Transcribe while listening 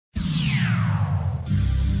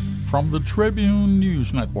From the Tribune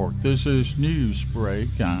News Network, this is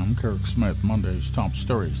Newsbreak. I'm Kirk Smith. Monday's top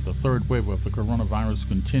stories. The third wave of the coronavirus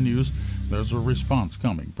continues. There's a response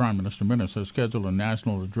coming. Prime Minister Minnis has scheduled a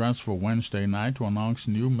national address for Wednesday night to announce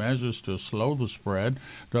new measures to slow the spread.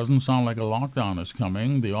 Doesn't sound like a lockdown is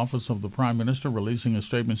coming. The office of the Prime Minister releasing a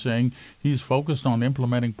statement saying he's focused on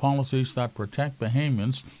implementing policies that protect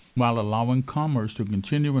Bahamians while allowing commerce to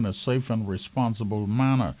continue in a safe and responsible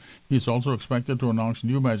manner. He's also expected to announce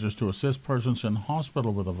new measures to assist persons in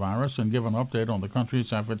hospital with the virus and give an update on the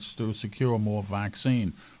country's efforts to secure more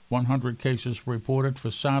vaccine. 100 cases reported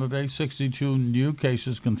for Saturday, 62 new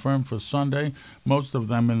cases confirmed for Sunday, most of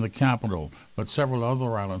them in the capital. But several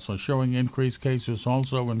other islands are showing increased cases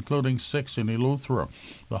also, including 6 in Eleuthera.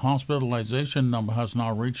 The hospitalization number has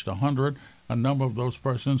now reached 100. A number of those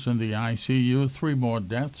persons in the ICU. 3 more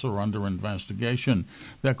deaths are under investigation.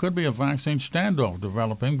 There could be a vaccine standoff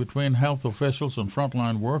developing between health officials and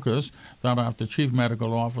frontline workers. That after Chief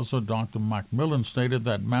Medical Officer Dr. Macmillan stated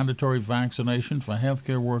that mandatory vaccination for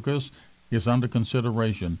healthcare workers is under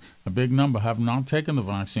consideration. A big number have not taken the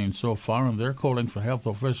vaccine so far, and they're calling for health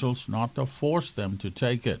officials not to force them to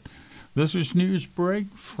take it. This is Newsbreak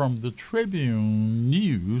from the Tribune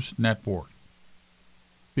News Network.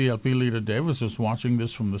 PLP leader Davis is watching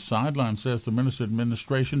this from the sideline, says the Minnis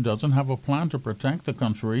administration doesn't have a plan to protect the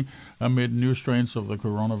country amid new strains of the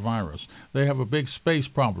coronavirus. They have a big space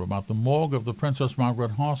problem at the morgue of the Princess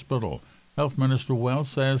Margaret Hospital. Health Minister Wells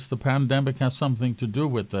says the pandemic has something to do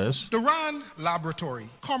with this. The RAN laboratory,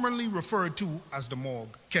 commonly referred to as the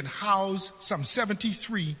morgue, can house some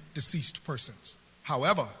 73 deceased persons.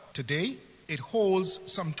 However, today it holds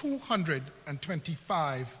some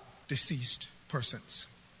 225 deceased persons.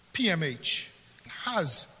 PMH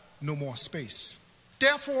has no more space.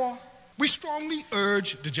 Therefore, we strongly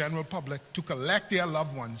urge the general public to collect their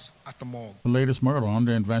loved ones at the morgue. The latest murder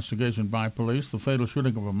under investigation by police, the fatal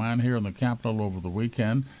shooting of a man here in the capital over the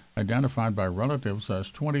weekend, identified by relatives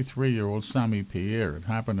as 23-year-old Sammy Pierre. It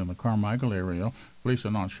happened in the Carmichael area. Police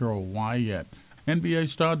are not sure why yet. NBA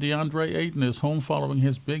star DeAndre Ayton is home following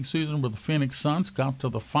his big season with the Phoenix Suns. Got to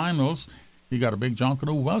the finals. He got a big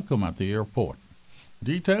Junkanoo welcome at the airport.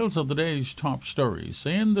 Details of the day's top stories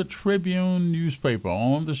in the Tribune newspaper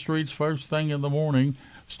on the streets first thing in the morning.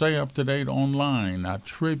 Stay up to date online at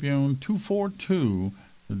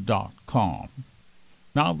Tribune242.com.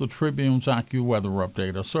 Now the Tribune's AccuWeather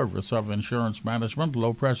update, a service of Insurance Management.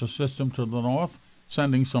 Low pressure system to the north,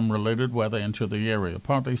 sending some related weather into the area.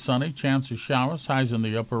 Partly sunny, chance of showers, highs in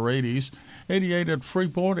the upper 80s. 88 at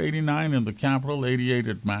Freeport, 89 in the capital, 88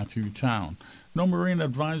 at Matthewtown. No marine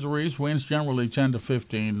advisories. Winds generally 10 to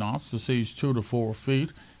 15 knots. The sea's 2 to 4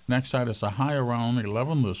 feet. Next tide is a high around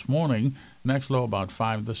 11 this morning. Next low about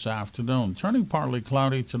 5 this afternoon. Turning partly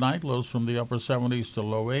cloudy tonight. Lows from the upper 70s to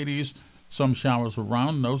low 80s. Some showers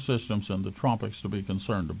around. No systems in the tropics to be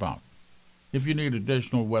concerned about. If you need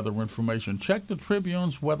additional weather information, check the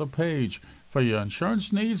Tribune's weather page. For your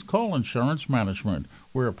insurance needs, call Insurance Management.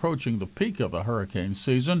 We're approaching the peak of the hurricane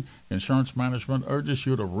season. Insurance Management urges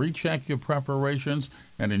you to recheck your preparations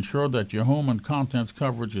and ensure that your home and contents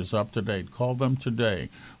coverage is up to date. Call them today.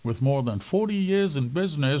 With more than 40 years in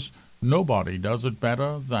business, nobody does it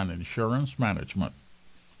better than Insurance Management.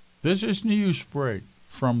 This is Newsbreak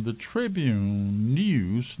from the Tribune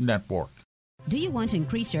News Network. Do you want to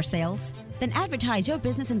increase your sales? Then advertise your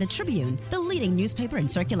business in the Tribune, the leading newspaper in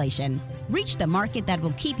circulation. Reach the market that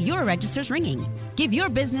will keep your registers ringing. Give your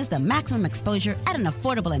business the maximum exposure at an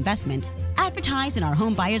affordable investment. Advertise in our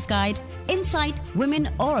Home Buyer's Guide, Insight,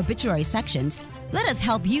 Women, or Obituary sections. Let us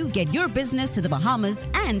help you get your business to the Bahamas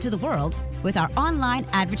and to the world with our online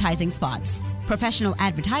advertising spots. Professional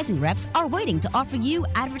advertising reps are waiting to offer you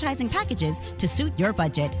advertising packages to suit your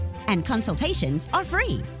budget, and consultations are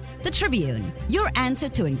free. The Tribune, your answer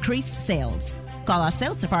to increased sales. Call our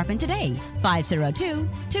sales department today,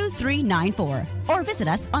 502-2394, or visit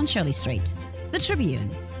us on Shirley Street. The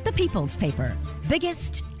Tribune, the people's paper,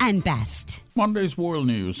 biggest and best. Monday's world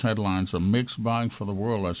news headlines: a mixed bag for the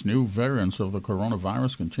world as new variants of the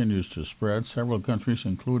coronavirus continues to spread. Several countries,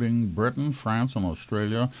 including Britain, France, and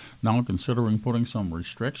Australia, now considering putting some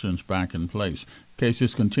restrictions back in place.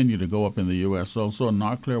 Cases continue to go up in the U.S. also,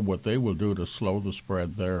 not clear what they will do to slow the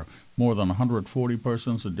spread there. More than 140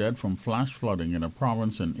 persons are dead from flash flooding in a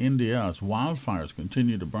province in India as wildfires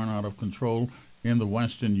continue to burn out of control in the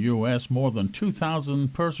western U.S. More than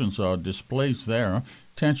 2,000 persons are displaced there.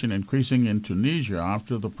 Tension increasing in Tunisia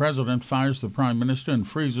after the president fires the prime minister and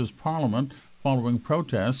freezes parliament following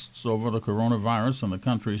protests over the coronavirus and the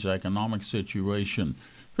country's economic situation.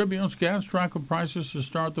 Tribune's gas tracker prices to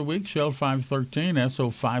start the week: Shell $5.13, Esso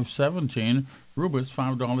 $5.17, Rubis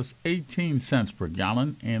 $5.18 per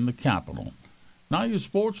gallon in the capital. Now your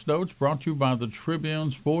sports notes brought to you by the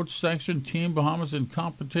Tribune Sports Section. Team Bahamas in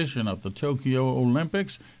competition at the Tokyo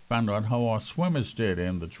Olympics. Find out how our swimmers did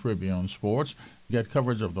in the Tribune Sports. Get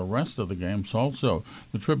coverage of the rest of the games also.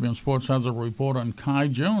 The Tribune Sports has a report on Kai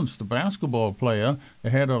Jones, the basketball player,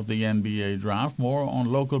 ahead of the NBA draft. More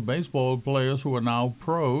on local baseball players who are now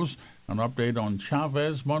pros. An update on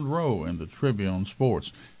Chavez Monroe in the Tribune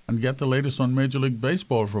Sports. And get the latest on Major League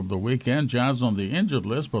Baseball from the weekend. Jazz on the injured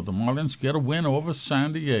list, but the Marlins get a win over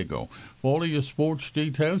San Diego. For all of your sports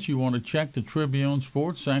details, you want to check the Tribune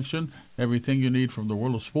Sports Section. Everything you need from the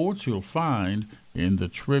world of sports you'll find in the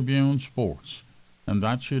Tribune Sports. And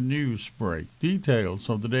that's your news break. Details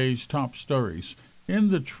of the day's top stories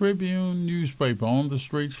in the Tribune newspaper on the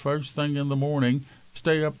streets first thing in the morning.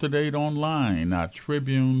 Stay up to date online at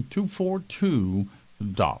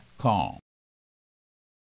Tribune242.com.